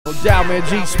No doubt, man.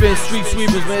 GeeSpin Street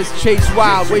Sweepers, man. It's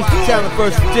Chasewild, Wasted Talent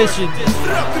First Edition.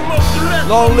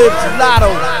 Long live Gelato.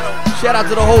 Shout out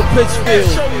to the whole Pittsfield.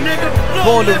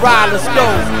 Born to ride, let's go.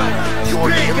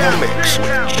 You're in the mix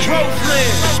with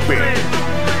GeeSpin.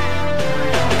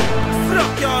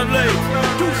 Fuck y'all late.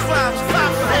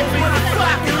 255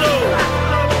 motherfucking low.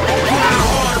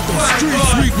 Street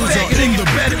sweepers are in the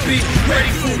better be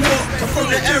ready for war. From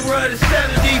the era of the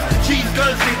 70s, cheese,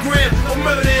 guns, and grim. A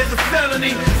murder is a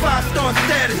felony. 5-star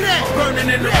status, burning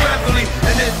in the reveille.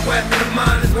 And this weapon of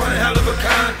mine is one hell of a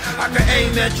kind. I can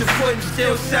aim at your foot and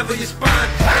still sever your spine.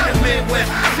 In the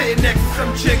Midwest, sitting next to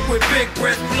some chick with big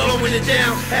breasts, blowing it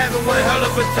down, having one hell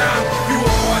of a time. You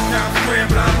a hard-time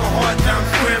scrambler, I'm a hard-time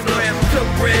scrambler. Took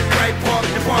bread, right park,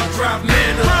 and park drive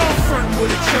manner. Front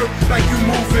with a chirp like you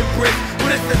moving bricks.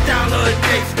 But it's $1 a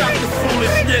day, stop the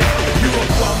foolishness. You a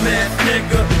bum ass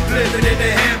nigga, living in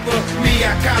the hamper. Me,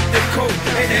 I cop the coat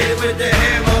and hit it with the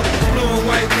hammer. Blowing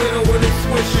white widow with a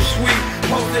swisher sweet.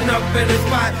 Posting up in the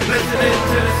spot, listening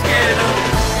to the scanner.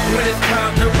 When it's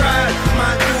time to ride,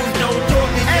 my dudes don't talk,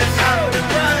 they just out to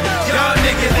ride. Y'all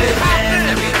niggas is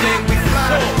ass, everything we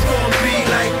fly. It's gonna be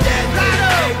like that,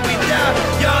 everything we die.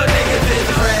 Y'all niggas is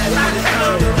trash, when it's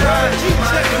time to ride.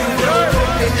 My dudes don't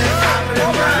talk, they just out to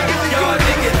ride. Y'all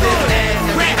niggas is ass,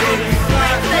 everything we fly.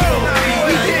 It's gonna be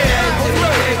like that,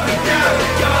 everything we die.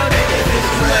 Y'all niggas is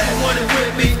trash. Want it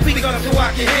with me, speak up so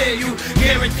I can hear you.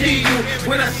 Guarantee you,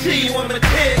 when I see you, I'ma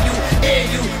tear you, air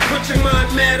you. Put your mind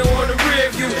matter on the rear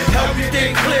view. Help you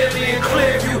think clearly and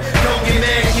clear view. Don't get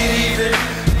mad, get even.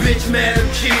 Bitch, mad, I'm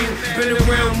cheating. Been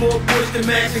around more bush than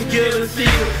Max and Gill and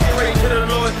Steven. Pray to the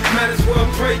Lord, might as well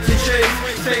pray to Chase.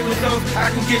 Say what's up,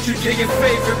 I can get you to your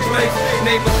favorite place.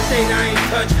 Neighbors say I ain't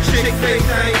touch. Chick face,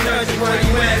 I ain't touch. While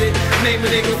you at it, name a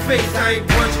nigga face, I ain't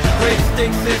punch. Race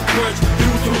stinks this brunch. Do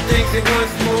two things at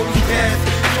once, smoke gas.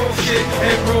 Talk shit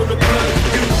and roll the blunt.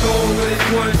 You go over this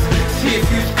once. See if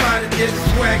you spotted this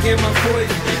swag in my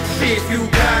voice. See if you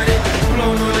got it.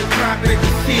 Blown on the tropic,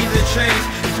 season change.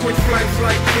 Switch flights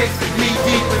like kicks, knee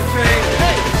deep